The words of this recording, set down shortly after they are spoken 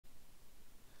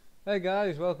Hey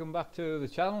guys, welcome back to the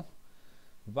channel.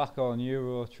 We're back on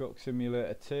Euro Truck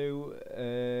Simulator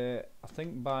 2. I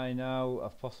think by now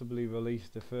I've possibly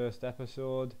released the first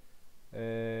episode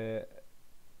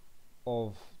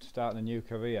of starting a new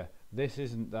career. This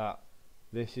isn't that.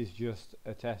 This is just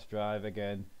a test drive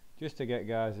again, just to get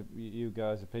you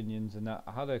guys' opinions and that.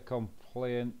 I had a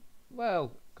complaint.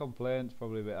 Well, complaint's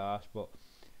probably a bit harsh, but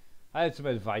I had some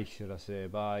advice, should I say,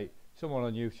 by someone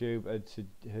on YouTube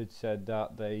had said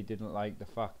that they didn't like the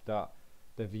fact that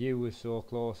the view was so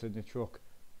close in the truck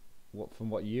from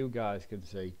what you guys can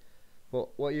see.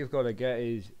 But what you've got to get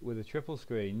is, with the triple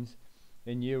screens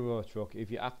in Euro Truck, if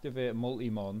you activate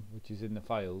Multimon, which is in the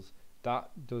files,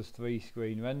 that does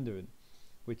 3-screen rendering,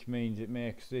 which means it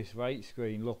makes this right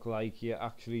screen look like you're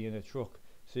actually in a truck,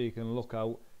 so you can look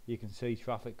out, you can see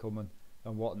traffic coming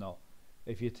and whatnot.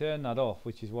 If you turn that off,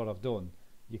 which is what I've done,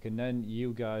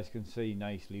 you guys can see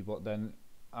nicely, but then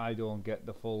I don't get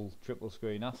the full triple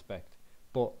screen aspect.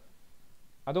 But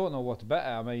I don't know what's better.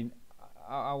 I mean,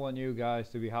 I want you guys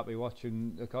to be happy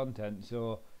watching the content,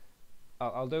 so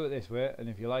I'll do it this way, and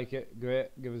if you like it,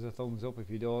 great, give us a thumbs up. If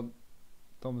you don't,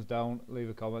 thumbs down, leave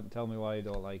a comment, tell me why you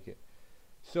don't like it.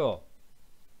 So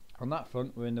on that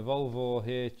front, we're in the Volvo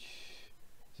is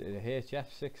it a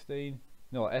HF16?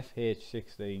 No,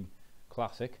 FH16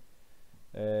 Classic.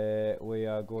 We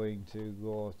are going to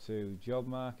go to job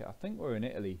market. I think we're in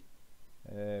Italy.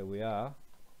 We are.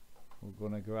 We're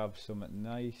going to grab something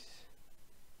nice.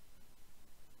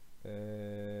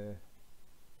 Oh,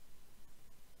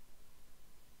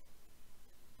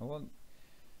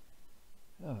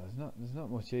 there's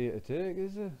not much here to take,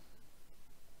 is there?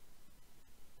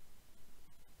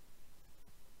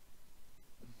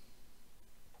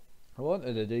 I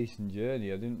wanted a decent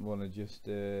journey. I didn't want to just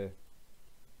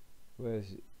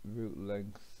where's route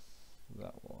length?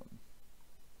 That one.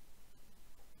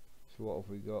 So what have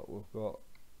we got? We've got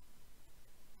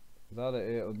that at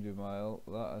 800 mile,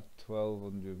 that at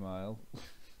 1200 mile,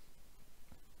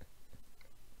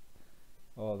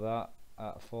 or that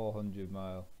at 400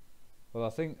 mile. Well, I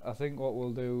think what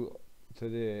we'll do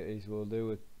today is we'll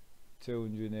do a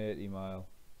 280 mile.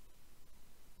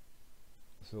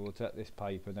 So we'll take this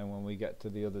pipe, and then when we get to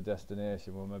the other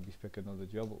destination, we'll maybe pick another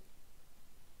job up.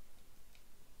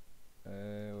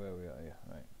 Where we are, yeah,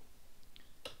 right.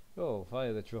 So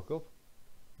fire the truck up.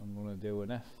 I'm going to do an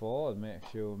F4 and make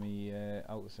sure my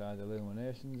outside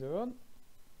illuminations are on.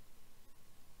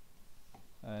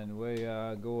 And we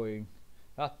are going.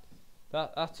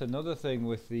 That's another thing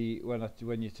with the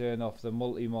when you turn off the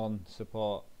Multimon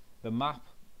support, the map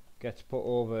gets put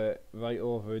right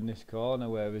over in this corner,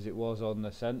 whereas it was on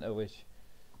the centre, which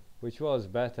was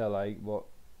better, like, but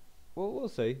we'll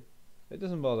see. It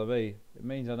doesn't bother me. It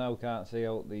means I now can't see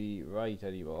out the right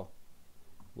anymore,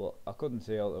 but I couldn't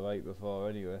see out the right before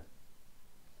anyway.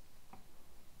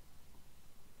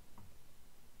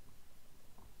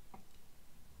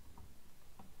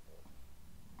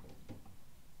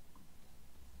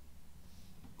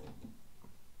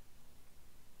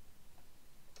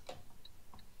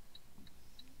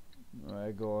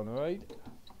 We're going right.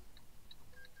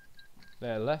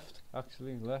 There, left,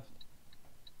 actually, left.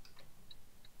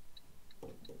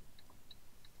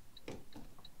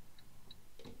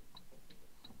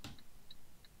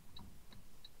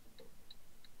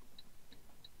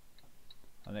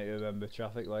 I need to remember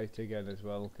traffic lights again as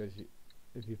well, because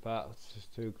if you park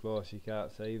just too close, you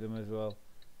can't see them as well.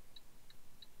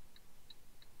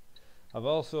 I've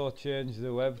also changed the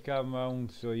webcam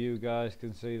round so you guys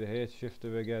can see the H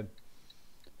shifter again.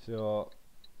 So,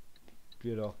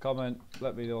 you know, comment,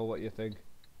 let me know what you think.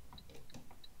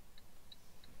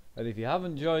 And if you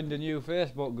haven't joined the new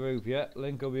Facebook group yet,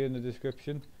 link will be in the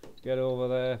description. Get over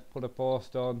there, put a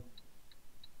post on,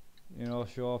 you know,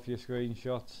 show off your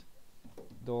screenshots.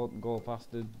 Don't go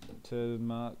past the turn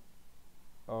mark.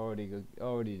 Already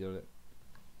done it.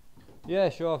 Yeah,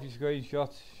 show off your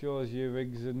screenshots, shows your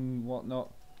rigs and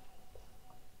whatnot.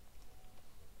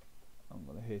 I'm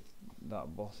gonna hit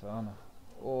that boss, aren't I?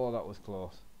 Oh, that was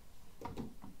close.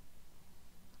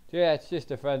 Yeah, it's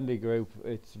just a friendly group.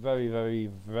 It's very,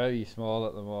 very, very small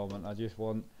at the moment. I just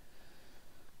want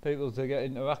people to get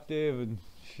interactive and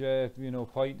share, you know,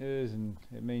 pointers, and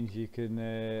it means you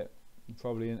can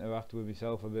probably interact with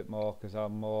myself a bit more, because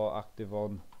I'm more active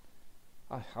on.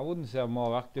 I wouldn't say I'm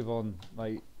more active on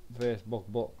like Facebook,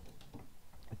 but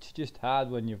it's just hard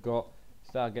when you've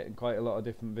start getting quite a lot of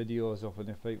different videos up, and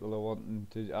if people are wanting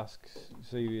to ask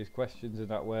serious questions in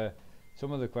that way,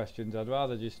 some of the questions I'd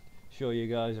rather just show you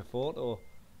guys a photo,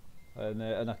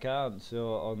 and I can't,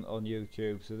 so on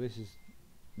YouTube. So this is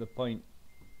the point.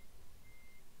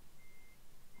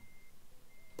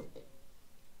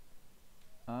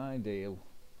 ideal.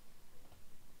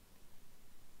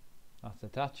 That's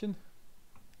attaching.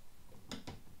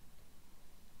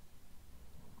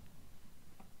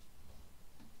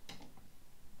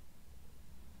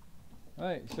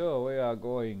 Right, so we are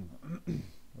going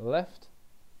left.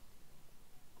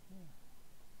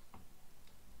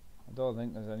 I don't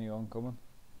think there's anyone coming.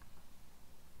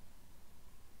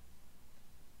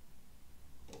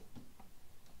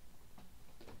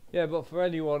 Yeah, but for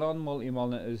anyone on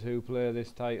multi-monitors who play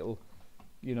this title,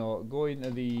 you know, go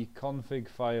into the config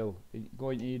file,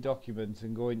 go into your documents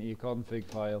and go into your config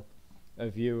file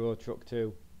of Euro Truck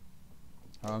 2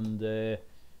 and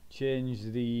change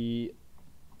the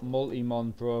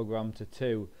multi-mon program to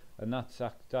 2, and that's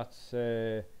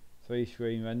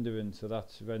 3-screen rendering, so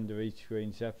that's render each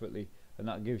screen separately, and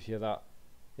that gives you that,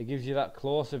 it gives you that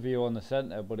closer view on the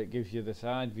center, but it gives you the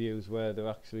side views where they're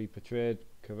actually portrayed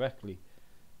correctly,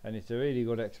 and it's a really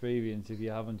good experience if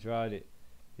you haven't tried it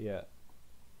yet.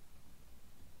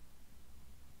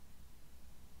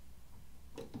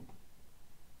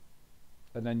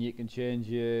 And then you can change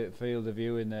your field of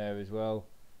view in there as well.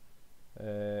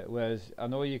 Whereas I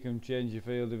know you can change your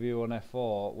field of view on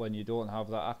F4 when you don't have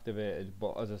that activated,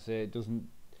 but as I say, it doesn't,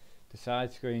 the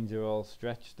side screens are all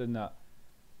stretched and that,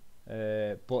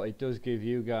 but it does give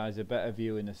you guys a better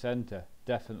view in the center,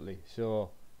 definitely. So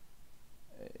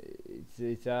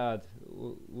it's hard,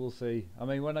 we'll see. I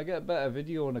mean, when I get better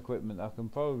video and equipment, I can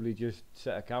probably just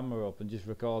set a camera up and just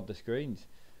record the screens,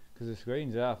 because the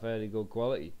screens are fairly good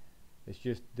quality. It's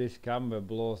just this camera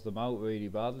blows them out really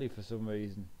badly for some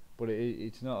reason. But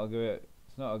it's not a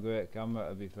great camera,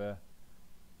 to be fair.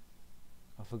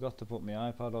 I forgot to put my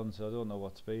iPad on, so I don't know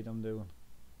what speed I'm doing.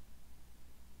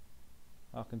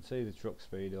 I can see the truck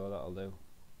speed, or that'll do.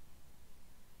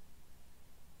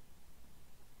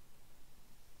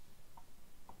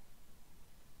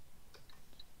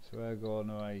 So we're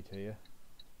going right here.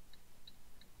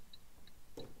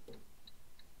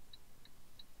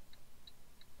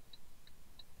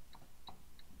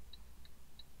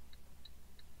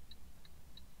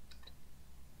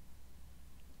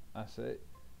 That's it.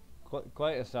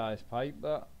 Quite a size pipe,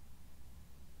 that.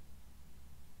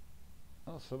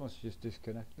 Oh, someone's just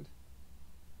disconnected.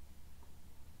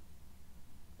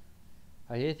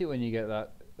 I hate it when you get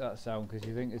that sound, because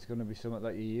you think it's going to be something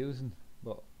that you're using,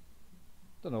 but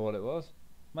don't know what it was.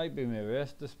 Might be my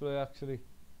race display actually.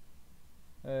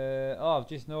 Oh, I've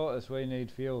just noticed we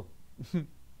need fuel.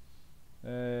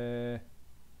 I'll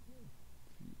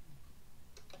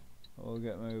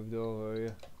get moved over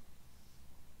here.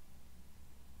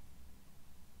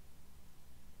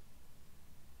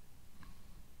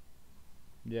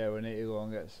 Yeah, we need to go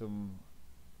and get some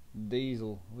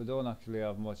diesel. We don't actually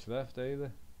have much left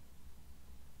either.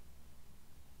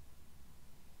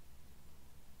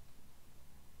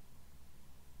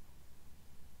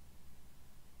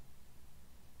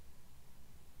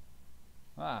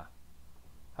 Ah,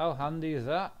 how handy is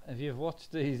that? If you've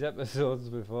watched these episodes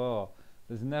before,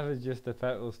 there's never just a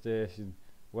petrol station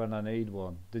when I need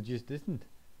one. There just isn't.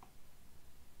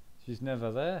 It's just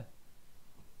never there.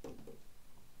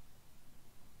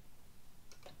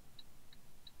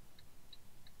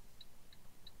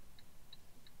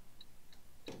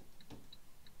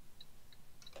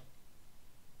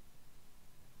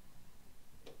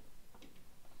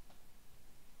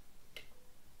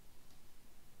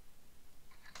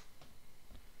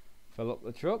 Fill up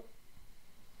the truck.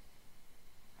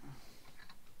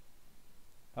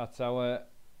 That's our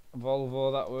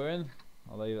Volvo that we're in.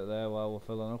 I'll leave it there while we're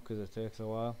filling up, because it takes a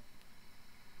while.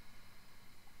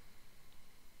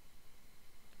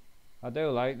 I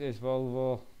do like this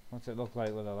Volvo. What's it look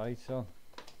like with the lights on?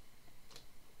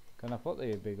 Can I put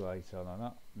the big lights on or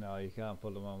not? No, you can't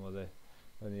put them on with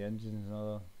when the engine's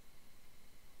not on.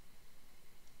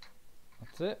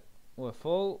 That's it. We're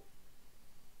full.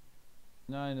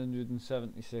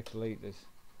 976 litres.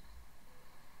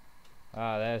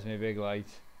 Ah, there's my big light.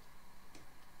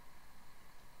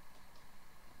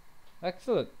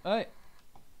 Excellent. Right,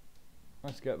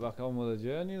 let's get back on with the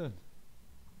journey then.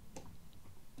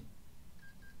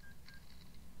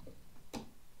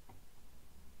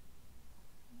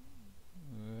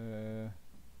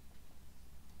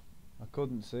 I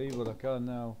couldn't see, but I can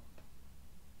now.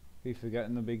 Keep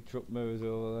forgetting the big truck mirrors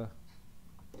over there.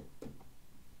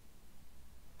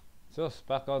 Just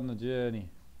back on the journey.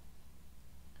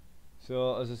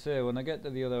 So as I say, when I get to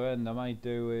the other end, I might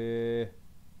do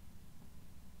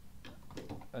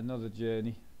another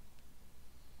journey.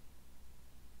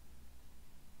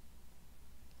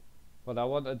 But I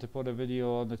wanted to put a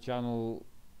video on the channel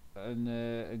and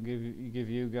give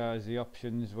you guys the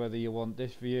options whether you want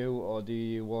this view or do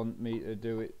you want me to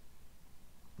do it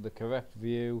the correct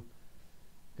view,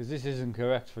 because this isn't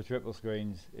correct for triple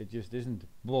screens, it just isn't,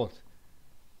 but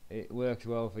it works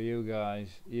well for you guys.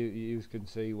 You can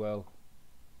see well.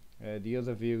 The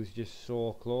other view is just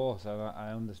so close, and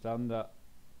I understand that,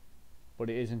 but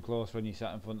it isn't close when you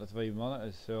sat in front of 3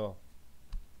 monitors, so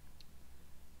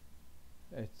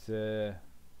it's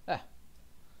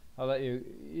I'll let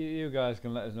you guys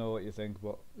can let us know what you think,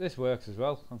 but this works as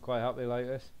well. I'm quite happy like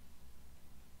this.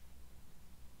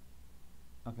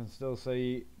 I can still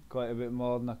see quite a bit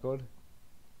more than I could.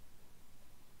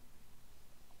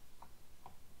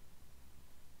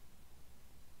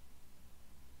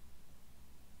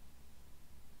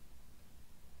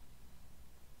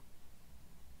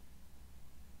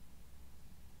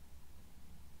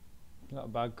 Not a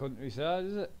bad countryside,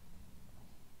 is it?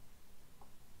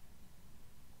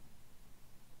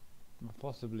 I'm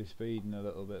possibly speeding a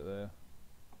little bit there.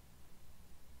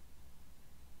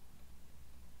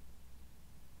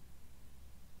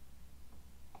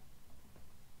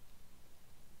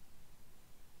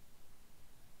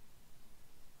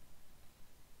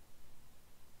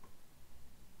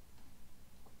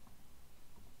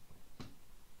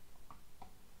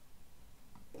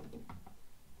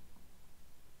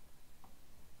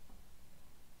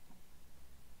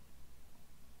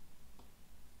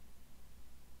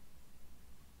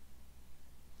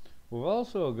 We've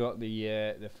also got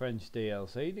the French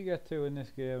DLC to get to in this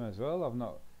game as well.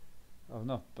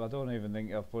 I don't even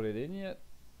think I've put it in yet.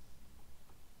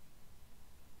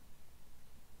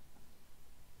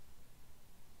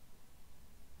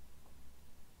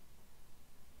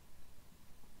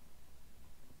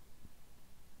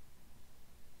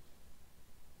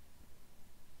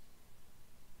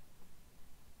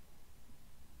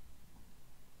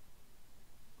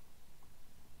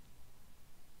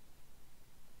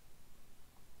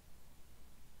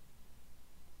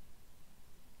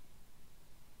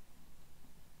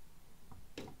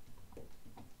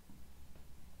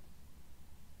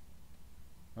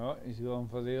 Oh, he's going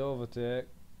for the overtake.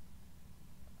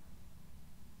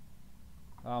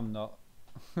 I'm not.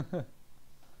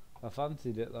 I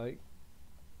fancied it, like.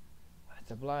 It's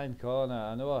a blind corner,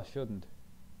 I know I shouldn't,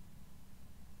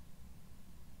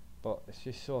 but it's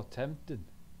just so tempting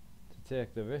to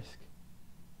take the risk.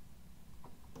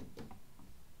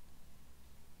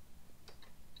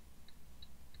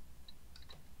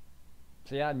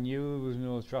 See, I knew there was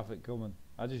no traffic coming.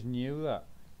 I just knew that.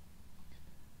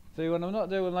 See, when I'm not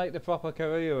doing like the proper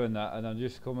career and that, and I'm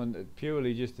just coming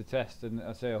purely just to test, and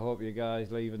I say I hope you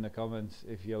guys leave in the comments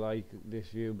if you like this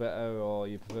view better or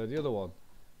you prefer the other one.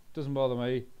 Doesn't bother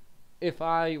me. If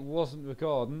I wasn't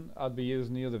recording, I'd be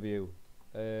using the other view.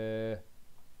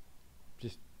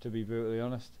 Just to be brutally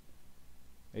honest,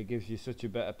 it gives you such a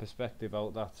better perspective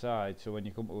out that side, so when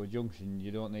you come to a junction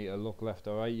you don't need to look left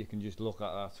or right, you can just look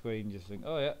at that screen, just think,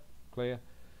 oh yeah, clear.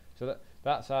 So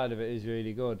that side of it is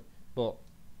really good, but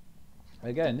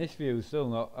again, this view is still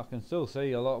not, I can still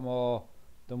see a lot more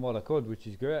than what I could, which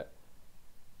is great.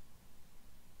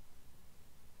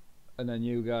 And then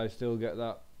you guys still get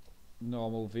that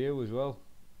normal view as well.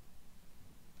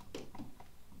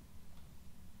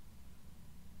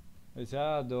 It's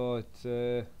hard though, it's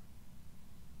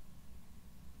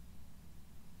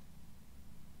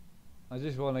I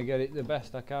just want to get it the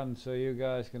best I can so you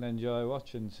guys can enjoy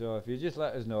watching, so if you just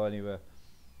let us know anyway.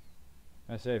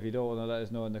 I say if you don't want to let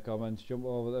us know in the comments, jump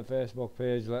over to the Facebook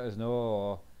page, let us know,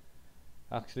 or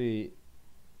actually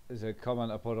there's a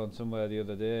comment I put on somewhere the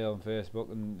other day on Facebook,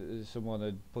 and someone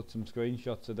had put some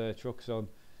screenshots of their trucks on,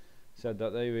 said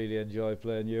that they really enjoy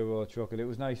playing Euro Truck, and it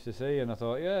was nice to see, and I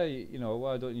thought, yeah, you know,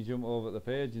 why don't you jump over to the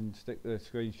page and stick the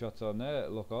screenshots on there,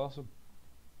 it'll look awesome.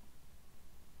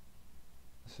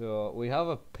 So we have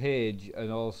a page and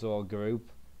also a group,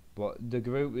 but the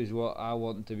group is what I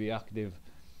want to be active.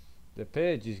 The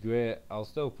page is great, I'll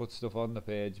still put stuff on the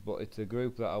page, but it's a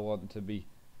group that I want to be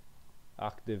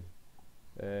active,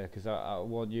 because I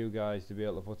want you guys to be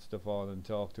able to put stuff on and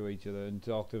talk to each other and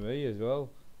talk to me as well.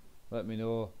 Let me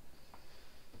know,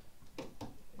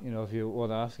 you know, if you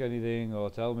want to ask anything or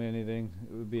tell me anything.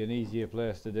 It would be an easier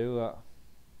place to do that.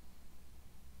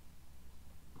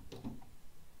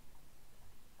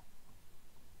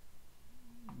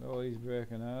 Oh, he's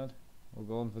braking hard. We're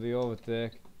going for the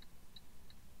overtake.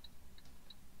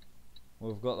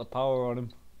 We've got the power on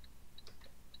him.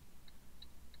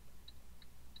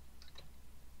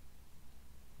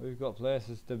 We've got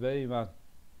places to be, man.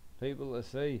 People to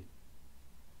see.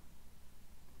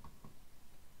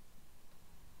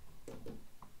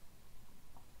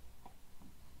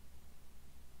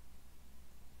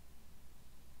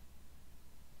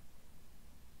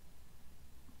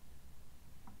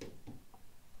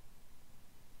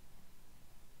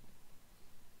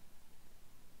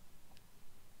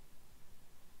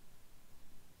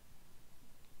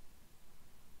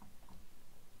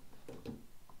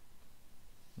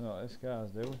 what this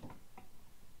car's doing.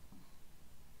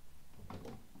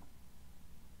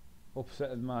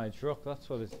 Upsetting my truck, that's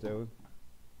what it's doing.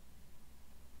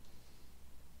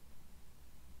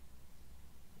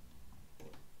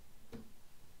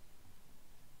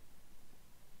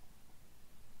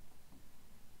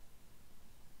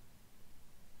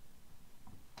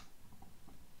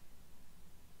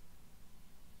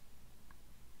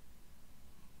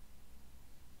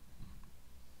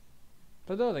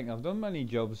 I don't think I've done many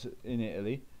jobs in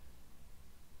Italy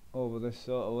over this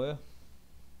sort of way.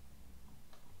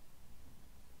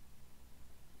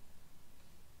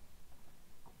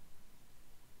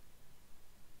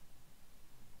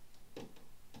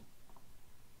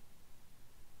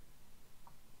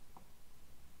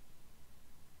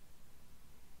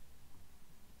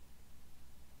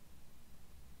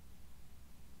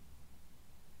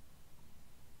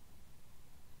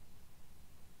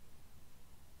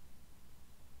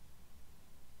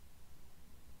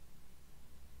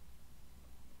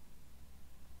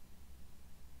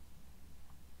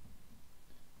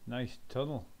 Nice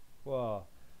tunnel. Wow.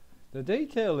 The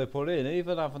detail they put in,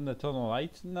 even having the tunnel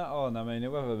lights and that on. I mean,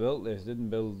 whoever built this didn't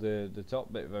build the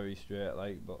top bit very straight,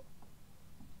 like, but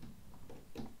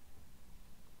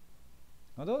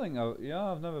I don't think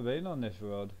I've never been on this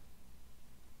road.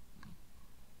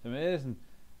 It's amazing.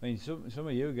 I mean, some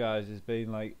of you guys has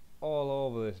been like all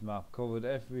over this map, covered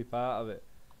every part of it,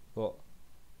 but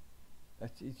I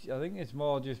think it's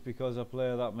more just because I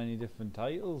play that many different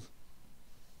titles.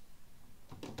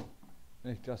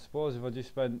 I suppose if I just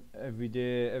spent every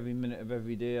minute of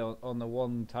every day on the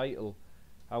one title,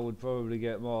 I would probably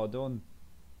get more done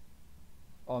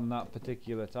on that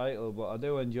particular title, but I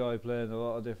do enjoy playing a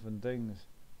lot of different things.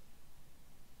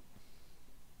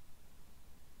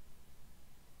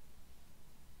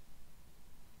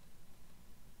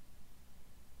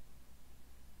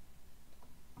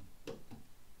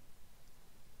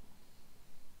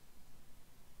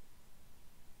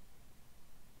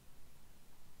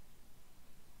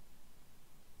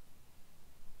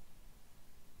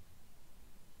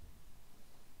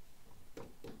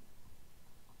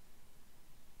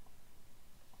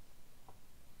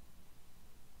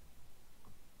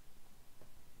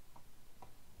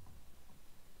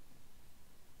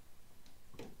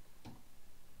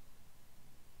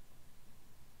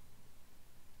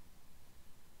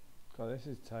 God, this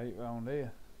is tight round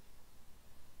here.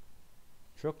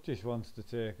 Truck just wants to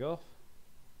take off.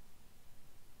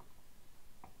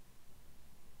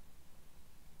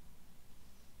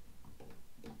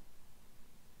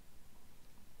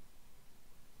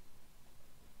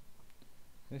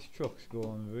 This truck's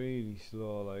going really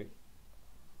slow, like.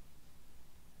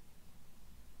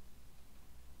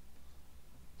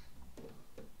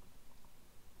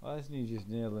 Why isn't he just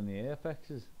nailing the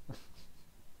apexes?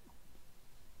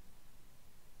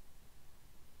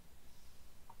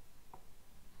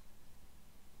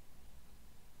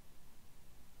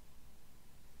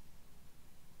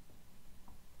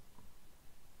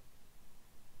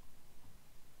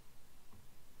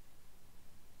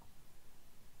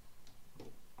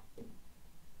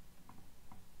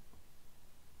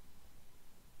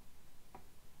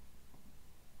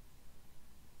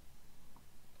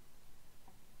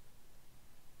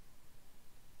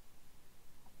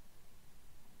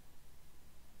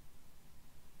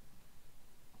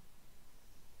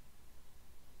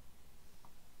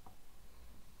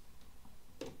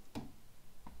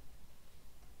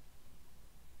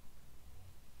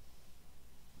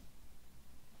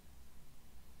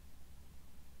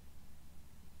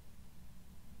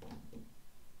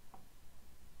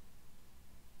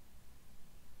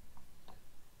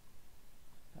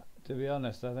 To be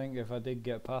honest, I think if I did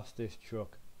get past this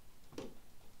truck,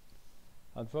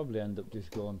 I'd probably end up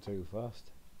just going too fast.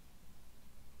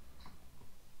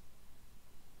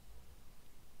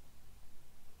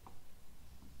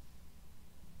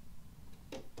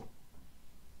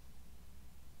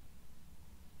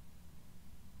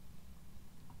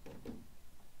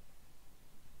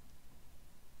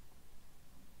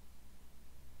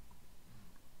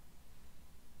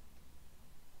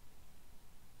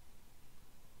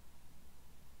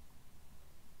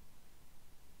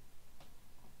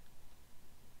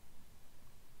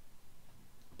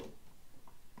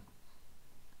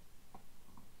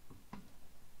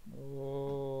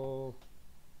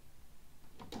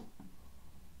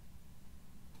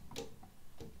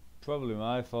 Probably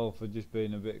my fault for just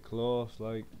being a bit close,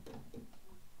 like.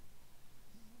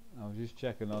 I was just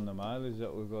checking on the mileage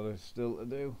that we've got still to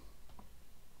do.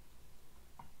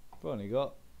 We've only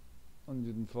got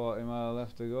 140 miles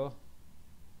left to go.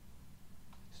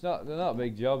 They're not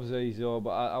big jobs these though, but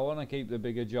I want to keep the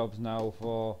bigger jobs now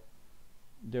for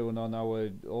doing on our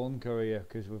own career,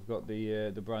 because we've got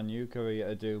the brand new career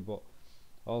to do. But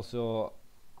also,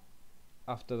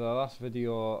 after the last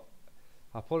video,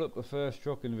 I put up the first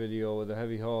trucking video with the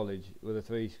heavy haulage with the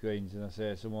 3 screens, and I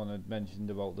say someone had mentioned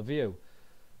about the view,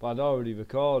 but I'd already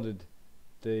recorded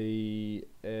the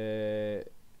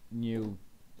new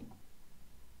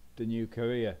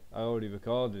career. I already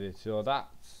recorded it, so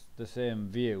that's the same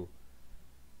view.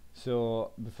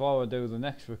 So before I do the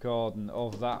next recording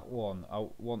of that one, I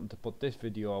wanted to put this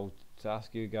video out to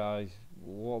ask you guys,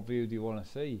 what view do you want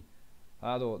to see?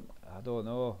 I don't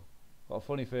know. Got a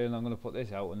funny feeling I'm going to put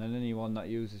this out, and then anyone that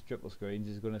uses triple screens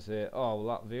is going to say, oh,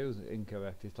 well, that view's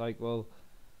incorrect. It's like, well,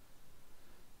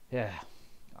 yeah,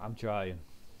 I'm trying.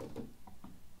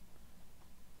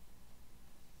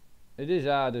 It is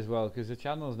hard as well, because the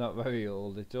channel's not very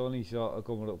old. It's only sort of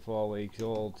coming up 4 weeks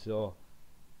old, so.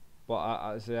 But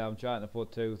I say I'm trying to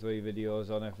put 2-3 videos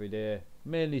on every day.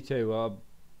 Mainly 2. I'm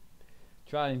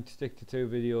trying to stick to 2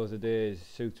 videos a day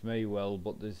suits me well,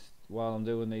 but while I'm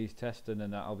doing these testing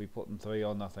and that, I'll be putting 3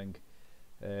 on, I think,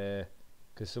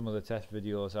 because some of the test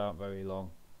videos aren't very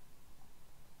long.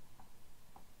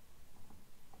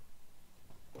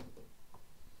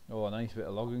 Oh, a nice bit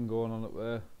of logging going on up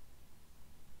there.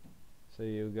 So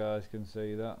you guys can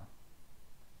see that.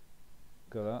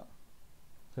 Look at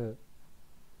that.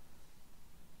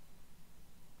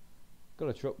 Got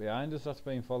a truck behind us that's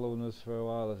been following us for a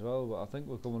while as well, but I think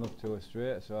we're coming up to a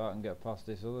straight, so I can get past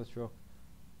this other truck.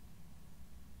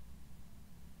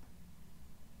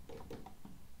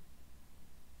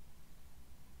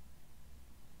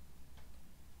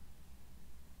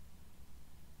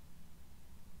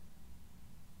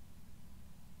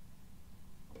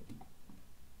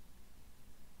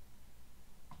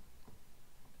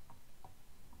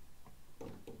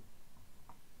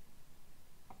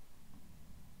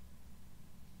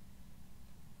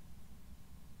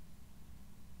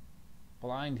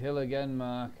 Blind hill again,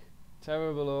 Mark.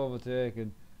 Terrible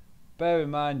overtaking. Bear in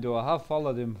mind though, I have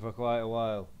followed him for quite a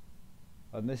while,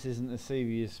 and this isn't a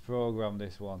serious program,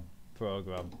 this one.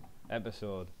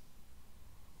 Episode.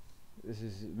 This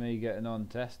is me getting on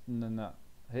testing and that,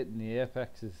 hitting the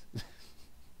apexes.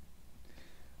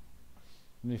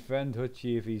 My friend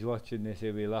Hutchie, if he's watching this,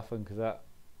 he'll be laughing, because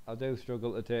I do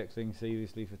struggle to take things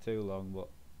seriously for too long, but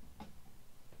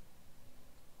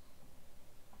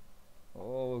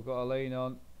oh, we've got a lane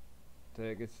on.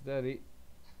 Take it steady.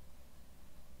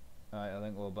 Right, I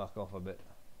think we'll back off a bit.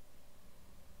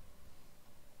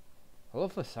 I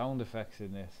love the sound effects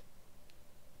in this.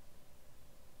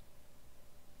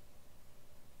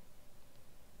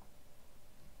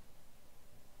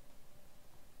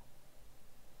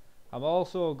 I'm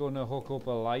also going to hook up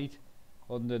a light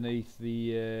underneath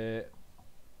the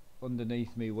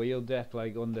underneath my wheel deck,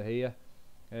 like under here,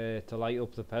 to light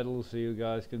up the pedals so you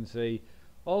guys can see.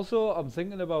 Also, I'm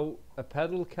thinking about a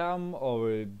pedal cam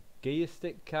or a gear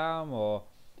stick cam, or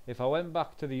if I went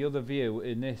back to the other view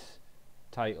in this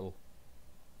title,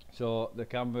 so the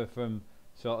camera from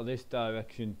sort of this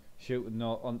direction shooting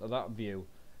onto that view,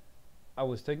 I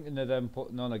was thinking of them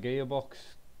putting on a gearbox,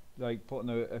 like putting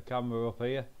a camera up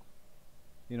here,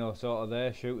 you know, sort of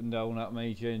there shooting down at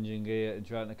me changing gear and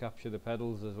trying to capture the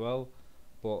pedals as well.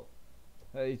 But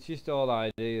it's just all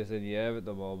ideas in the air at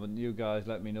the moment. You guys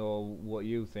let me know what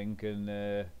you think, and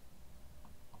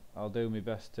I'll do my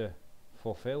best to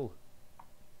fulfill.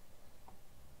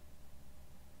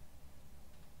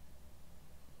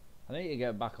 I need to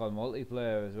get back on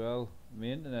multiplayer as well. My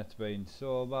internet's been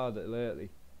so bad lately.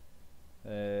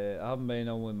 I haven't been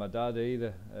on with my dad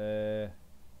either,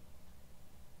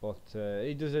 but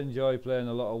he does enjoy playing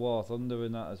a lot of War Thunder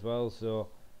and that as well, so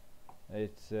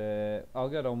it's I'll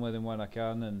get on with him when I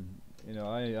can, and you know,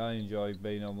 I enjoy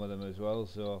being on with him as well,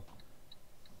 so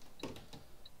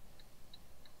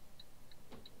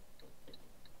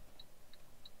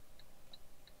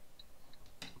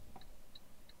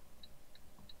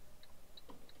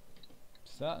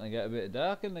starting to get a bit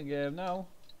dark in the game now.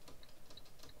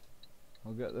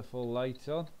 I'll get the full lights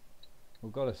on.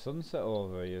 We've got a sunset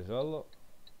over here as well, look.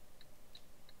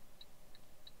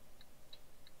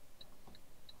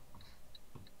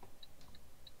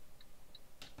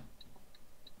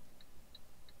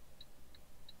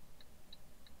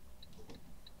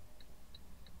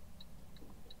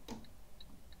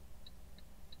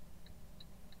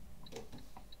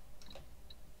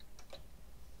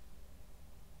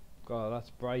 God, that's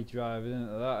bright driving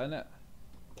into that, isn't it?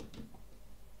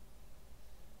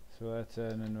 So we're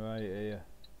turning right here.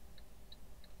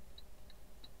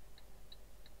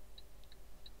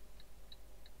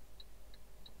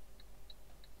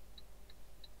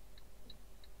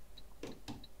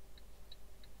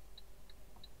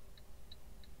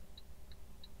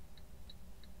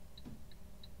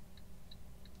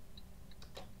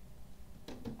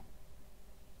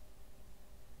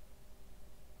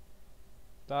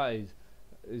 That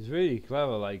is really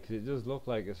clever, like 'cause it does look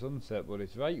like a sunset, but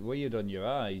it's right weird on your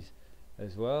eyes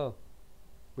as well,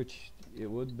 which it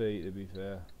would be, to be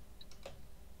fair.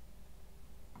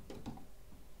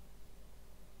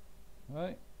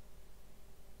 Right,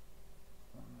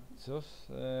 it's us.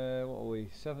 What are we?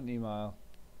 70 mile.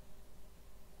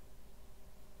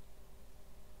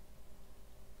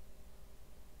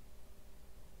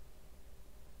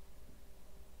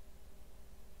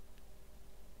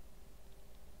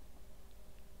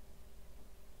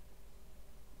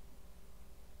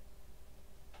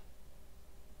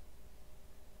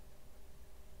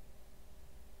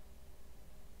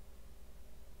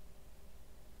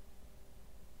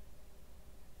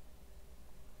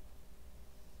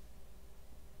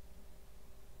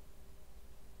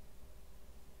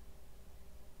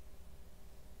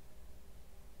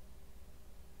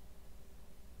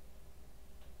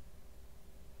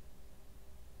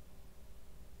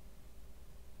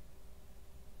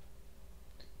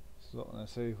 Just looking to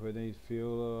see if we need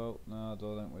fuel or out. No, I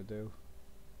don't think we do.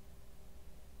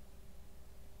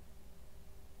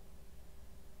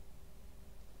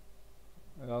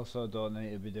 I also don't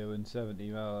need to be doing 70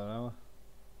 mile an hour.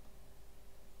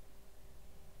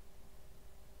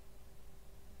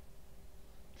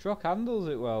 Truck handles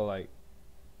it well, like.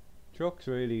 Truck's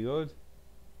really good.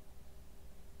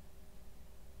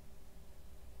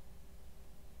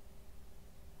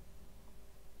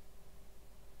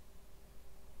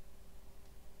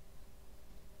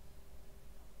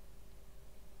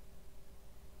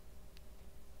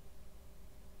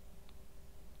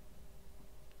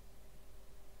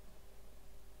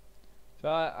 So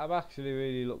I'm actually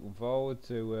really looking forward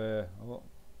to.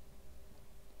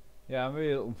 Yeah, I'm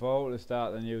really looking forward to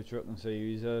start the new trucking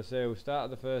series. As I say, we started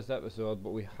the first episode,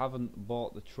 but we haven't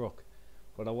bought the truck.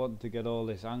 But I want to get all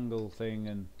this angle thing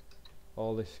and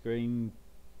all this screen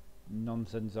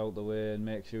nonsense out the way and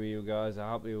make sure you guys are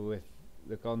happy with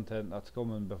the content that's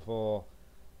coming before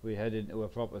we head into a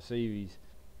proper series.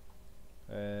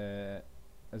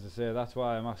 As I say, that's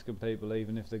why I'm asking people,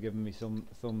 even if they're giving me some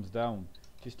thumbs down,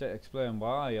 just to explain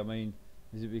why. I mean,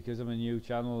 is it because I'm a new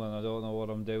channel and I don't know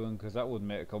what I'm doing? Because that wouldn't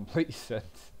make complete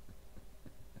sense.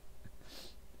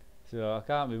 So I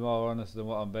can't be more honest than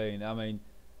what I'm being. I mean,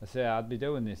 I say I'd be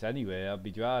doing this anyway. I'd be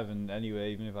driving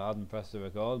anyway, even if I hadn't pressed the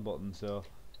record button. So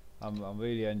I'm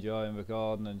really enjoying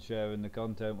recording and sharing the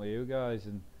content with you guys,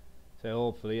 and so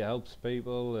hopefully it helps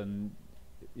people. And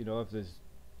you know, if there's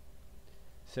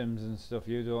sims and stuff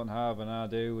you don't have and I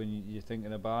do, and you're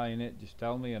thinking of buying it, just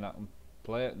tell me and I can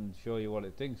play it and show you what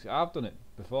it thinks. I've done it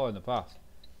before in the past.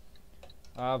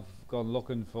 I've gone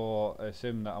looking for a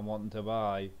sim that I'm wanting to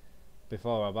buy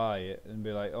before I buy it and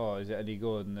be like, oh, is it any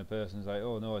good? And the person's like,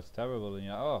 oh no, it's terrible. And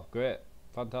you're like, oh great,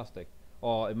 fantastic.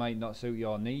 Or it might not suit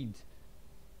your needs,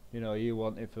 you know, you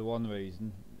want it for one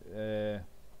reason.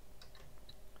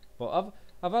 But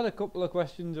I've had a couple of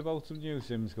questions about some new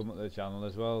sims coming to the channel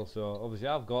as well. So obviously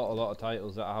I've got a lot of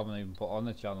titles that I haven't even put on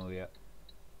the channel yet.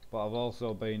 But I've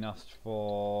also been asked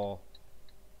for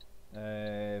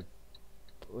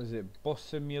was it Bus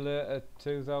Simulator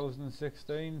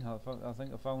 2016? I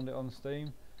think I found it on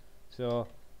Steam, so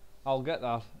I'll get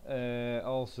that.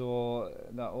 Also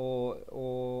that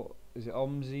is it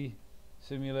OMSI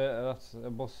Simulator? That's a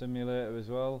bus simulator as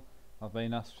well. I've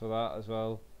been asked for that as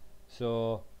well.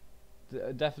 So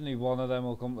definitely one of them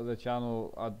will come to the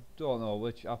channel. I don't know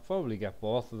which. I'll probably get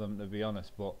both of them, to be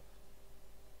honest, but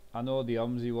I know the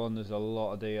OMSI one, there's a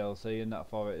lot of DLC in that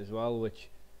for it as well, which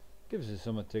gives us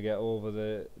something to get over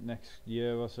the next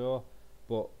year or so.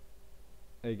 But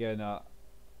again,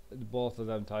 both of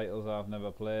them titles I've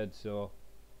never played, so.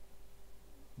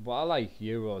 But I like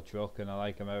Euro Truck and I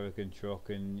like American Truck,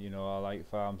 and you know, I like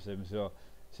Farm Sim. So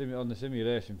on the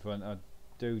simulation front, I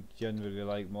do generally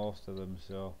like most of them.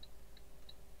 So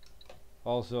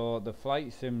also the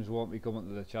flight sims won't be coming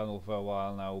to the channel for a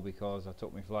while now, because I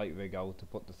took my flight rig out to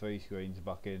put the 3 screens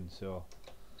back in. So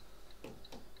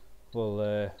well,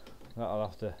 that'll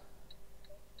have to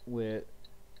wait.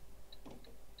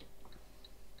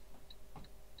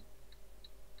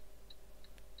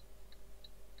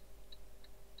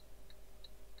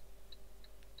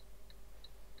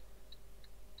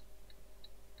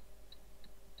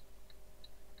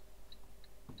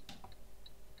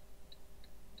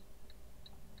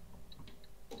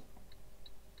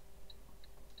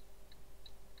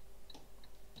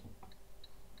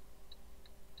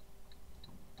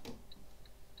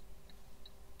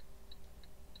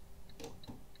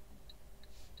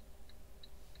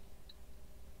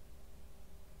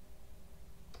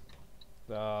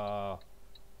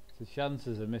 The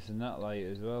chances of missing that light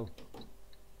as well.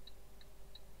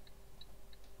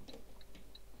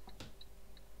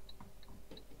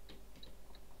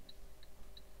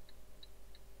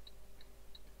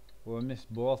 Well, I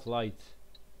missed both lights.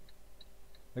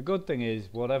 The good thing is,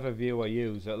 whatever view I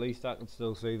use, at least I can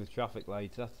still see the traffic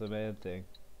lights. That's the main thing.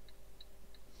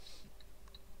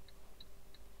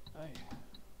 Right.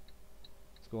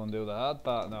 Let's go and do the hard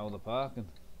part now, the parking.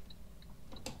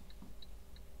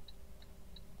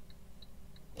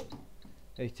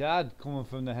 It's hard coming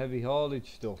from the heavy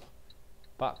haulage stuff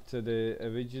back to the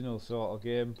original sort of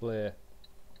gameplay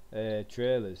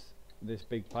trailers. This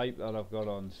big pipe that I've got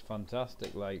on is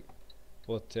fantastic, like,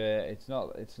 but it's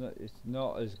not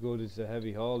as good as the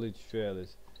heavy haulage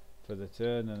trailers for the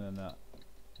turning and that.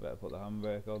 Better put the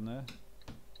handbrake on there.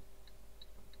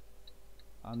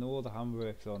 I know the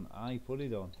handbrake's on. I put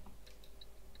it on.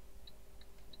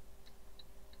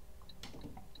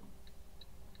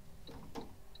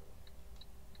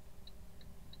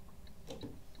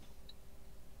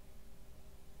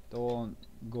 Don't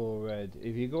go red.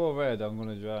 If you go red, I'm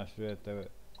gonna drive straight through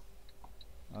it.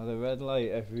 At a red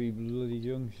light every bloody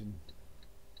junction.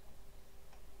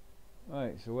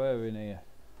 Right, so we're in here.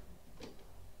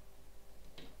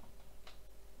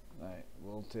 Right,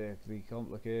 we'll take the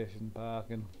complication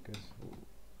parking because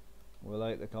we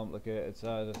like the complicated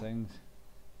side of things.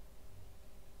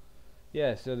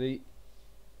 Yeah, so the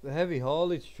heavy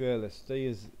haulage trailer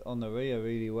steers on the rear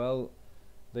really well.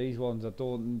 These ones I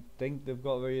don't think they've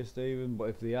got rear steering, but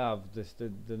if they have,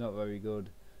 they're not very good.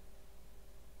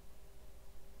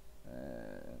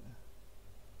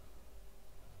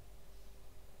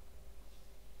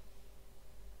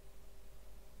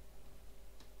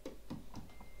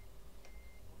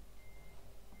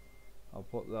 I'll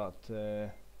put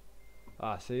that.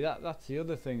 See that's the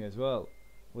other thing as well.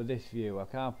 With this view, I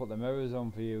can't put the mirrors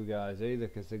on for you guys either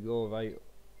because they go right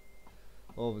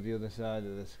over the other side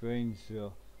of the screen.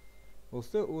 So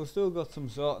we'll still got some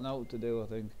sorting out to do, I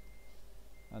think.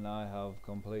 And I have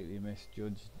completely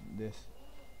misjudged this.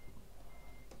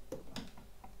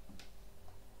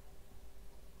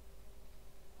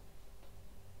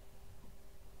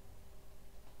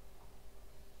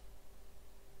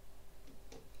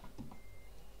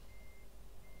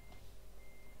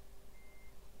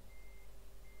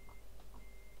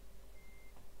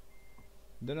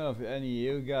 Don't know if any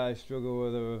of you guys struggle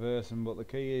with the reversing, but the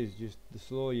key is just the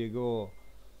slower you go,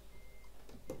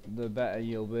 the better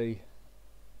you'll be.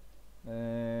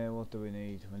 What do we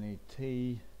need? We need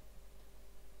T.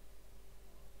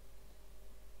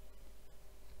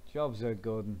 Jobs are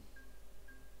good.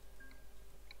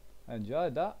 I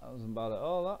enjoyed that. That wasn't bad at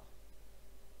all.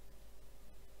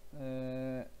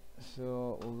 That.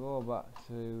 So we'll go back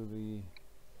to the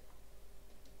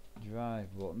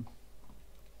drive button.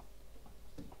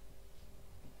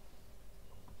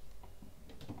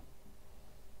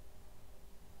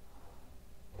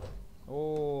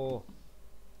 Oh,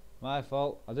 my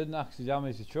fault. I didn't actually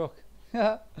damage the truck.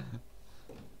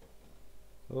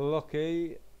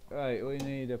 Lucky. Right, we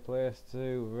need a place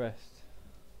to rest.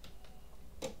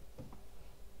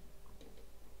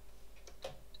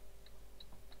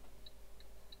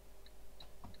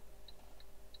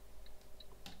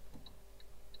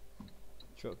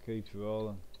 Truck keeps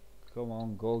rolling. Come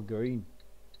on, go green.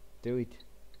 Do it.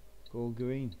 Go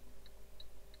green.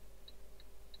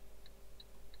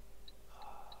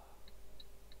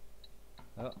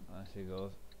 Oh, there she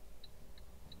goes.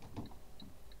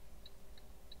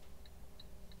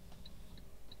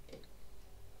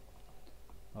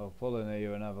 I'll pull in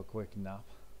here and have a quick nap.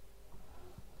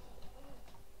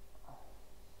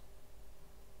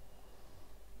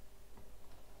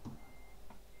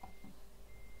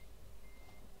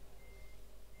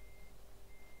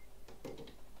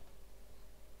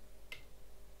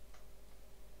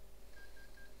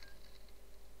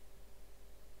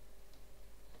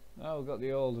 Oh, we've got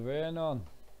the old rain on.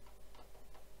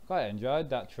 Quite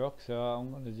enjoyed that truck, so I'm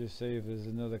going to just see if there's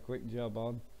another quick job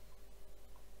on.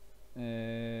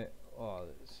 Oh,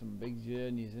 there's some big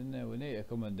journeys in there. We need to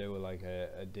come and do like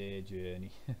a day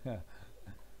journey.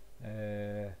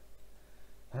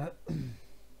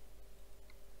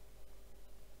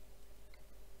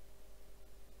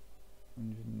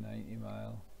 190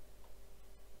 mile.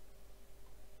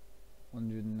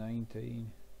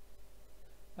 119.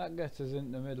 That gets us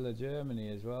into the middle of Germany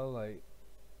as well, like.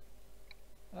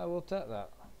 I will take that.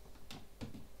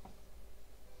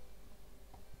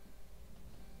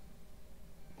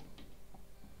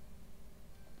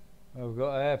 I've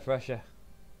got air pressure.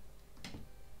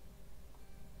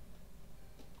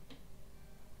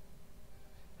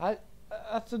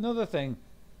 That's another thing.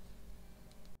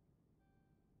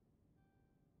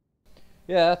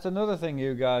 Yeah, that's another thing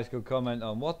you guys could comment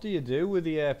on. What do you do with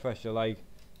the air pressure? Like,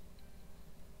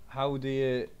 how do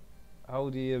you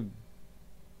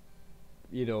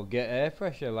you know, get air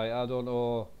pressure. Like, I don't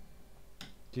know.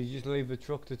 Do you just leave the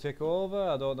truck to tick over?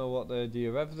 I don't know what the. Do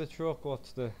you rev the truck?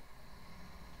 What's the.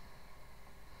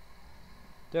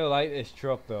 Do like this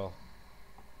truck though.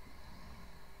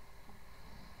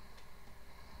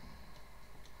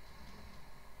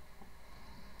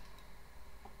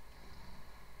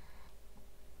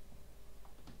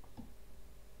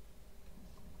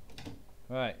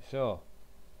 Right, so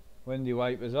windy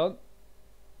wipers on.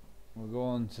 We're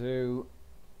going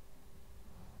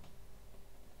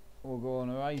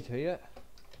right here.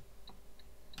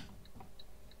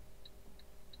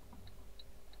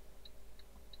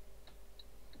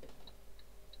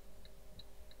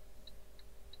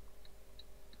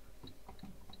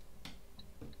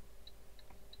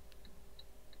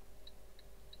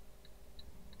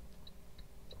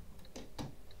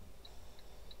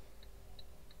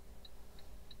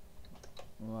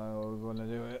 Well, we're going to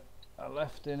do it a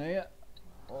left in here.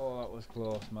 Oh, that was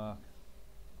close, Mark.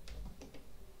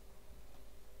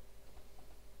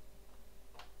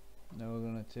 Now we're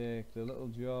going to take the little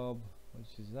job,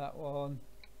 which is that one.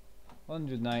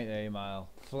 190 mile,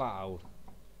 flat out.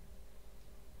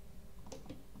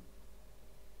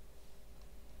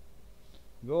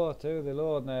 Go to the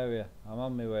loading area. I'm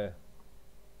on my way.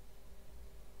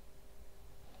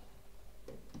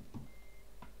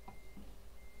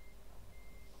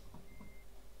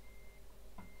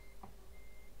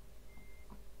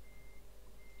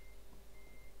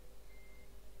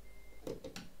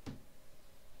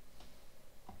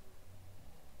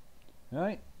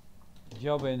 Right,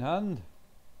 job in hand.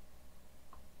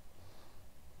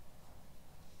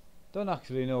 Don't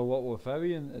actually know what we're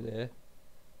ferrying today.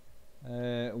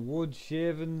 Wood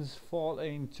shavings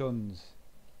 14 tons.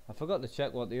 I forgot to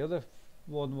check what the other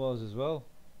one was as well.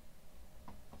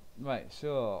 Right,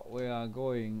 so we are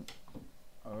going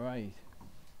right.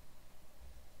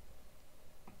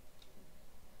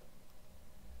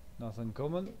 Nothing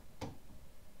coming.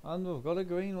 And we've got a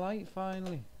green light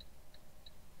finally.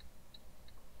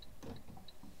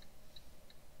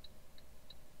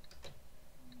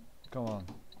 Come on.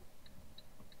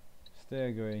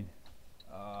 Stay green.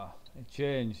 Ah, it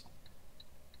changed.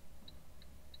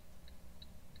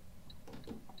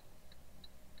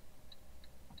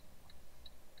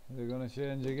 Is it going to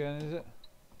change again, is it?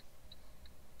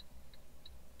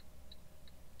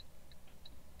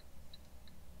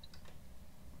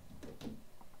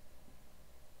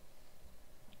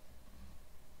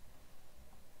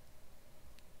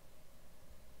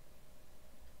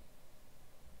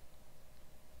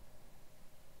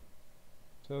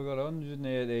 So we've got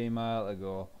 180 mile to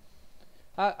go.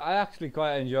 I actually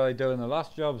quite enjoyed doing the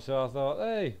last job, so I thought,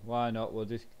 hey, why not?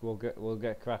 We'll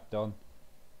get cracked on.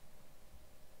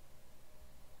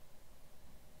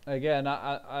 Again,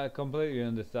 I completely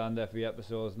understand every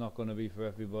episode is not going to be for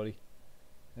everybody,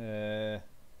 and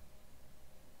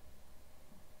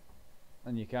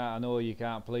you can't. I know you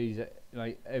can't please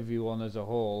like everyone as a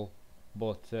whole,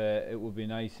 but it would be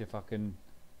nice if I can,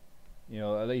 you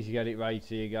know, at least get it right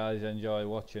so you guys enjoy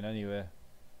watching anyway.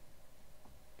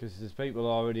 Because there's people who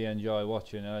already enjoy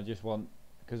watching, and I just want,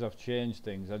 because I've changed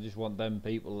things, I just want them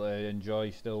people to enjoy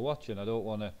still watching. I don't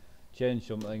want to change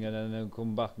something and then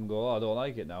come back and go, oh, I don't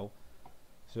like it now.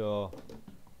 So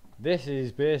this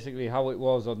is basically how it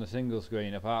was on the single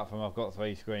screen, apart from I've got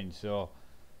 3 screens. So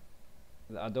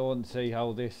I don't see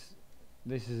how this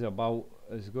is about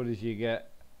as good as you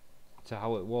get to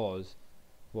how it was.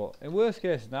 But in worst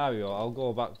case scenario, I'll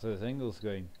go back to the single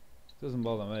screen. Doesn't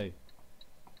bother me.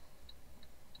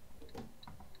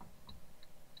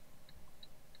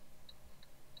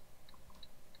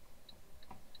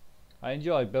 I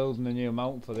enjoy building a new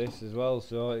mount for this as well,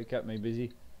 so it kept me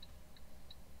busy.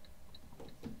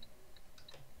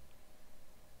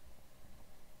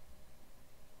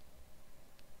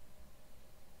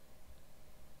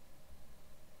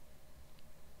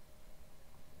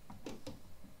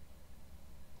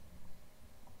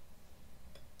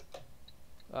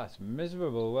 That's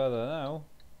miserable weather now.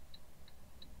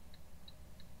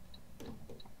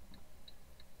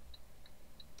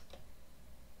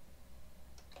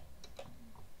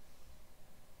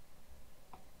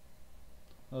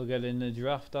 I'll get in the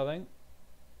draft, I think.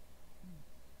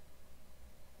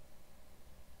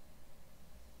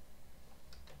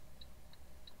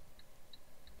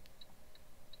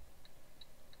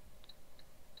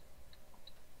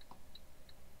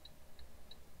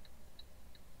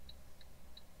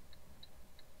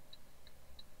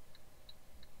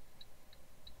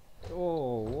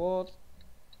 Oh, what?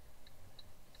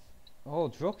 The whole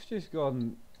truck's just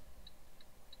gone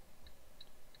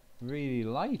really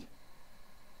light.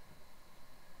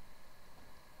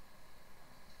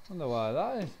 Wonder why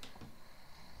that is.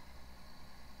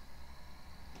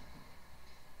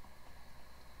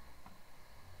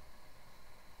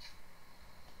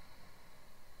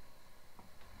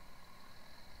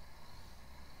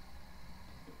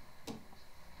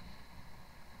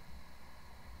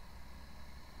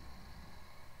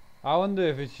 I wonder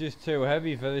if it's just too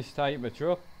heavy for this type of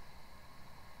truck.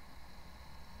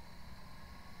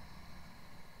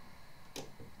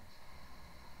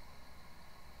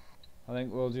 I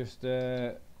think we'll just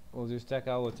take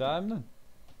our time then.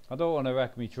 I don't want to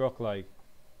wreck me truck like.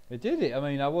 It did it. I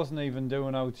mean, I wasn't even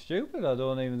doing out stupid. I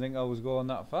don't even think I was going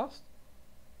that fast.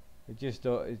 It just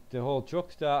the whole truck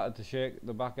started to shake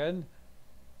the back end.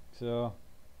 So,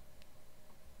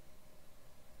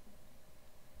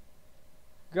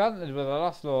 granted, with the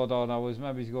last load on, I was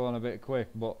maybe going a bit quick,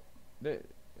 but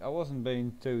I wasn't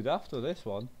being too daft with this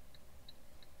one.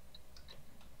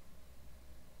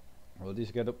 We'll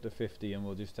just get up to 50 and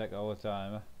we'll just take our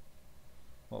timer.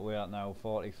 What we at now?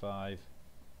 45.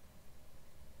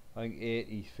 I think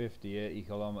 80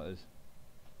 kilometers.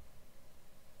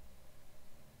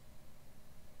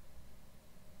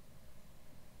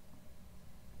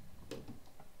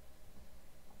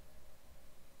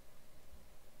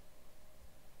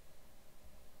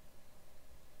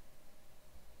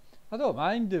 I don't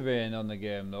mind the rain on the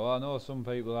game though. I know some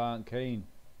people aren't keen,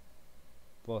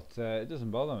 but it doesn't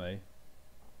bother me.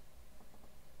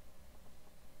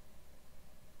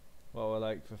 What we're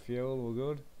like for fuel, we're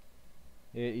good.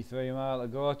 83 mile to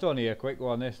go. It's only a quick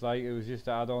one this, like it was just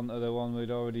to add on to the one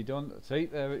we'd already done. See,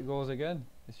 there it goes again.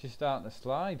 It's just starting to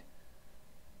slide.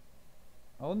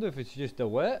 I wonder if it's just the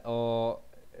wet or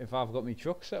if I've got my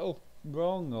truck set up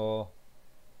wrong, or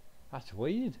that's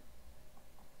weird.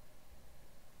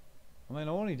 I mean,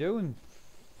 I'm only doing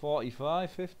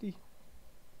 45, 50.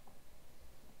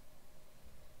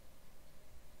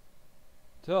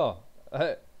 So,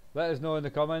 let us know in the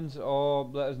comments or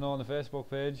let us know on the Facebook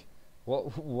page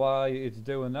why it's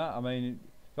doing that. I mean,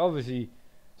 obviously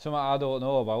something I don't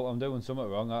know about. I'm doing something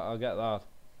wrong. I get that,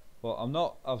 but I'm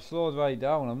not. I've slowed right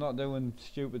down. I'm not doing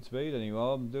stupid speed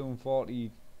anymore. I'm doing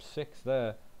 46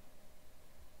 there.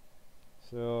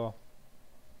 So,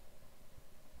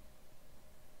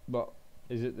 but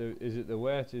is it the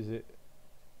weight? Is it?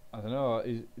 I don't know.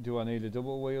 Do I need a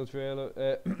double wheel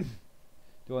trailer?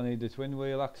 Do I need the twin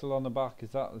wheel axle on the back?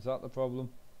 Is that the problem?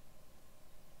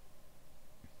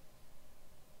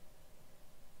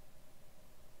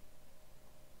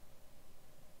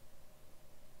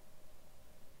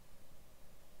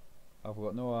 I've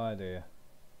got no idea.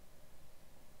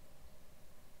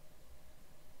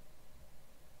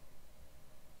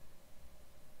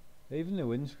 Even the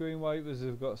windscreen wipers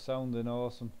have got sounding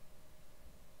awesome.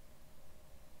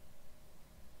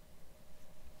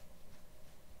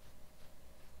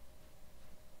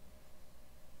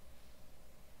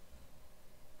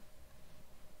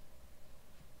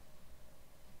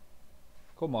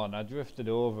 Come on, I drifted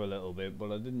over a little bit,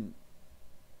 but I didn't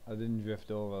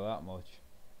drift over that much.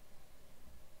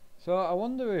 So I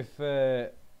wonder if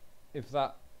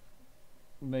that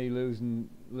me losing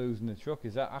the truck,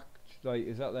 is that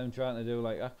is that them trying to do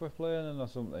like aquaplaning or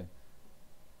something?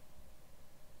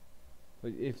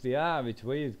 But if they are, it's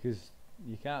weird because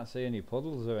you can't see any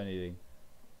puddles or anything.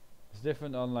 It's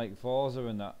different on like Forza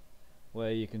and that,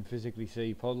 where you can physically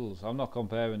see puddles. I'm not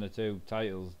comparing the two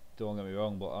titles, don't get me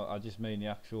wrong, but I just mean the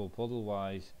actual puddle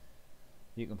wise.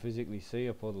 You can physically see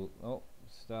a puddle. Oh,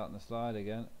 starting to slide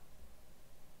again.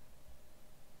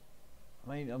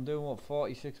 I mean, I'm doing what,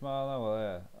 46 mile an hour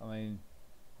there. I mean,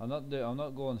 I'm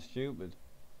not going stupid.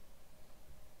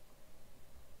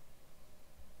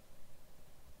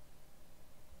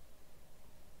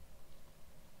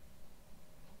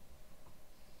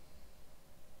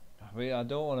 I mean, I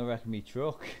don't want to wreck me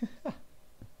truck.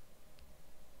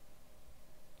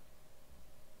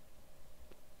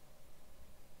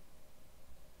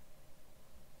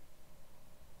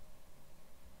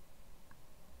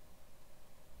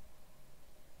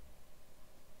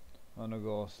 I'm gonna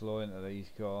go slow into these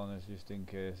corners just in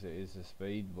case it is the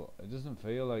speed, but it doesn't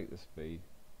feel like the speed.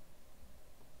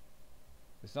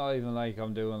 It's not even like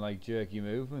I'm doing like jerky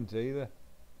movement either.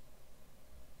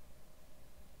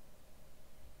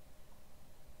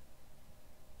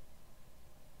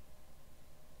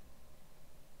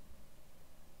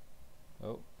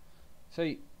 Oh,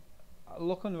 see,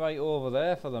 looking right over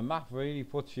there for the map really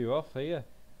puts you off here.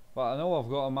 But I know I've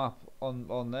got a map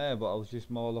on there, but I was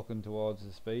just more looking towards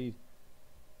the speed.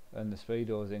 And the speed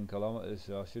was in kilometers,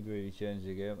 so I should really change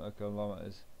the game to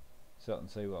kilometers so I can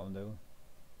see what I'm doing.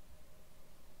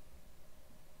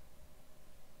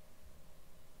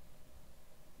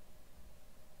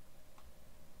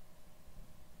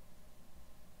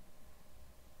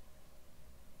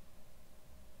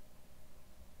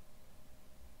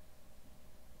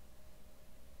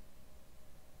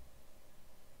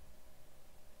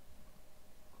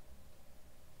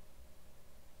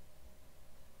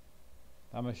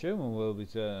 I'm assuming we'll be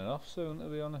turning off soon, to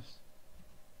be honest.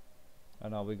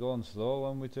 And I'll be going slow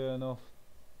when we turn off.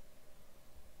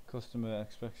 Customer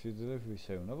expects your delivery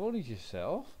soon. I've only just set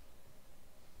off.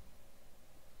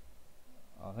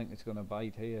 I think it's going to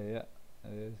bite here,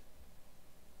 yeah, it is.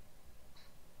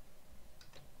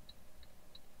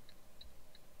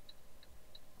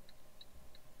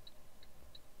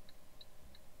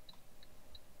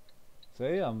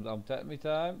 See, I'm taking my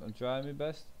time, I'm trying my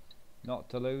best not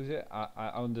to lose it. I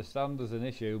understand there's an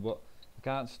issue, but I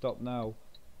can't stop now.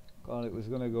 God, it was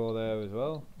going to go there as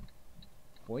well.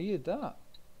 Weird that.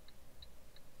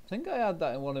 I think I had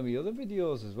that in one of my other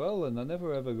videos as well, and I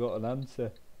never ever got an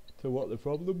answer to what the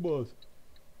problem was.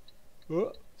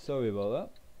 Oh, sorry about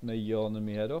that. Me yawning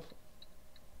my head off.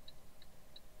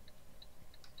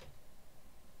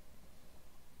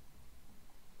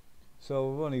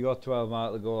 So we've only got 12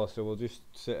 miles to go, so we'll just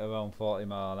sit around 40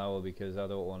 mile an hour because I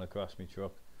don't want to crash my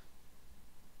truck.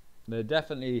 They're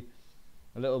definitely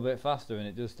a little bit faster and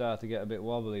it does start to get a bit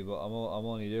wobbly, but I'm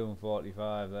only doing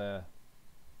 45 there.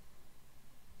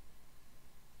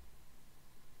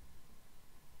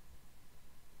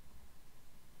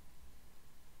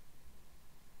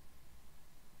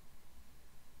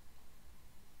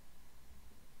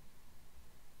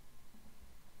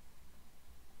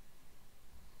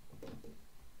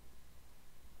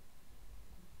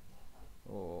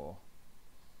 Oh,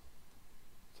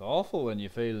 it's awful when you're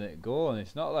feeling it going.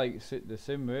 It's not like the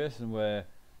sim racing where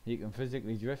you can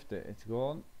physically drift it. It's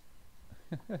gone.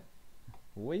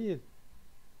 Weird.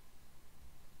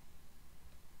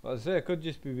 But I say it could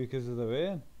just be because of the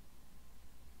rain,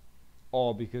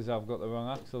 or because I've got the wrong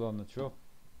axle on the truck,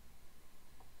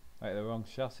 like the wrong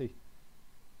chassis.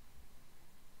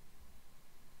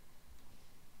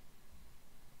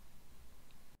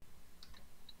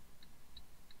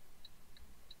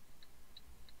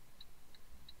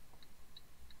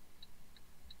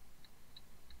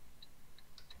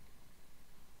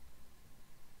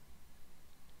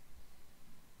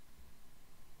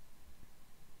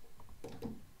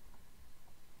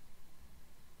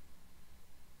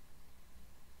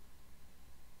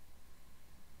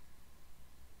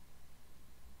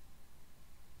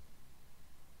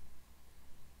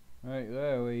 Right,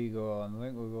 there we go. I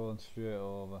think we're going straight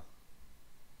over.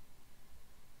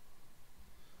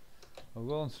 We're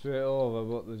going straight over,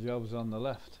 but the job's on the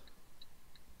left.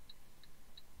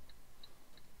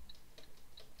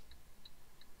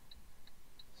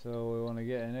 So we want to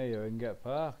get in here and get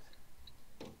parked.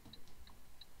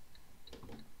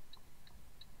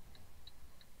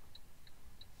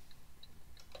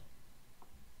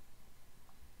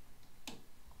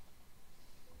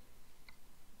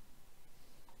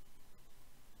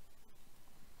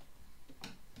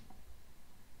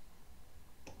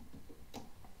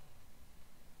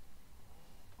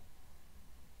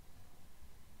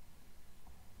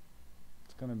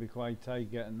 Going to be quite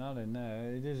tight getting that in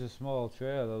there. It is a small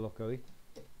trailer, luckily,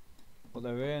 but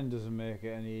the rain doesn't make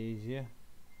it any easier.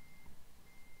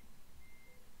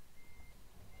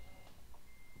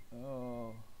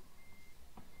 Oh,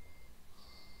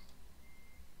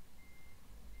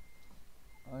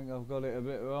 I think I've got it a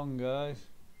bit wrong, guys.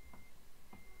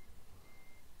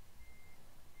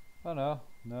 Oh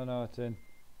no, it's in.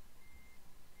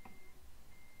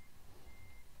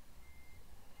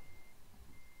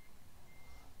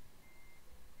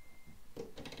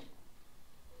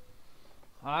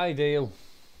 Ideal.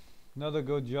 Another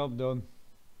good job done.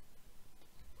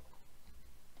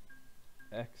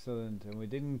 Excellent, and we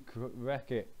didn't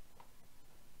wreck it.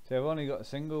 So I've only got a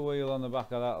single wheel on the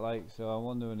back of that, like, so I'm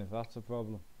wondering if that's a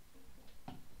problem.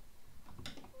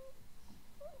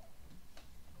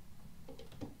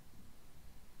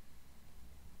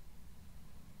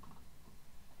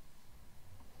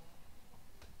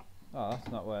 Oh, that's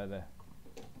not where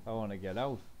I want to get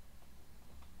out.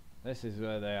 This is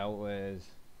where the outway is.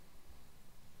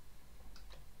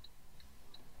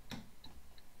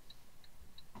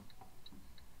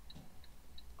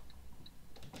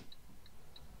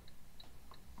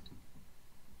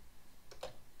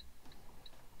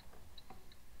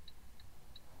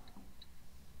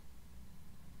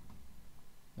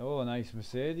 Oh, a nice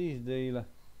Mercedes dealer.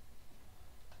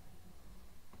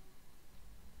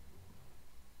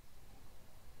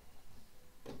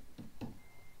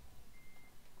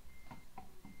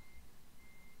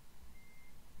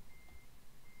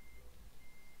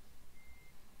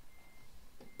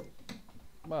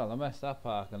 Well, I messed that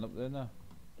parking up, didn't I? I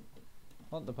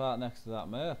want to park next to that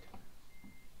Merc.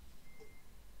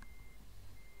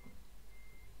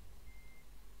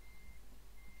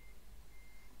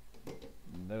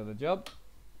 And do the job.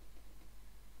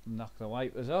 Knock the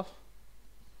wipers off.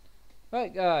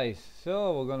 Right guys,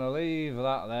 so we're going to leave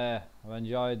that there. I've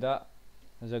enjoyed that.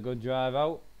 It was a good drive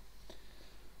out.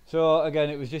 So again,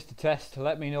 it was just a test.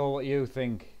 Let me know what you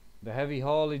think. The heavy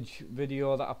haulage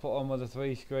video that I put on with the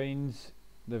 3 screens,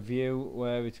 the view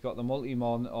where it's got the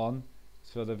multi-mon on,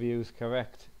 so the view's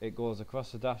correct. It goes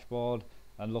across the dashboard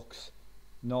and looks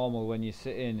normal when you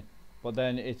sit in, but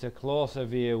then it's a closer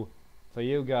view for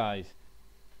you guys.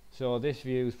 So this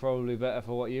view is probably better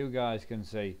for what you guys can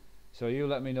see. So you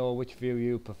let me know which view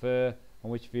you prefer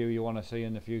and which view you want to see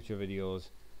in the future videos.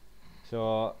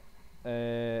 So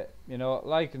you know,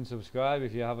 like and subscribe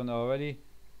if you haven't already.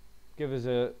 Give us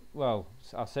a, well,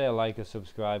 I say like or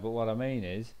subscribe, but what I mean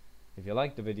is, if you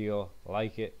liked the video,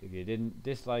 like it. If you didn't,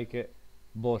 dislike it.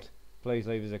 But please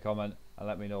leave us a comment and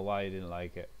let me know why you didn't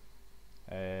like it.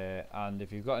 And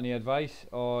if you've got any advice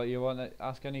or you want to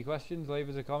ask any questions, leave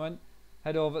us a comment.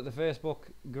 Head over to the Facebook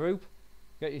group,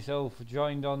 get yourself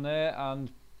joined on there,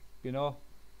 and you know,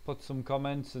 put some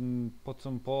comments and put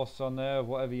some posts on there of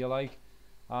whatever you like,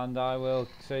 and I will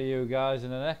see you guys in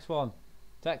the next one.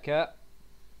 Take care.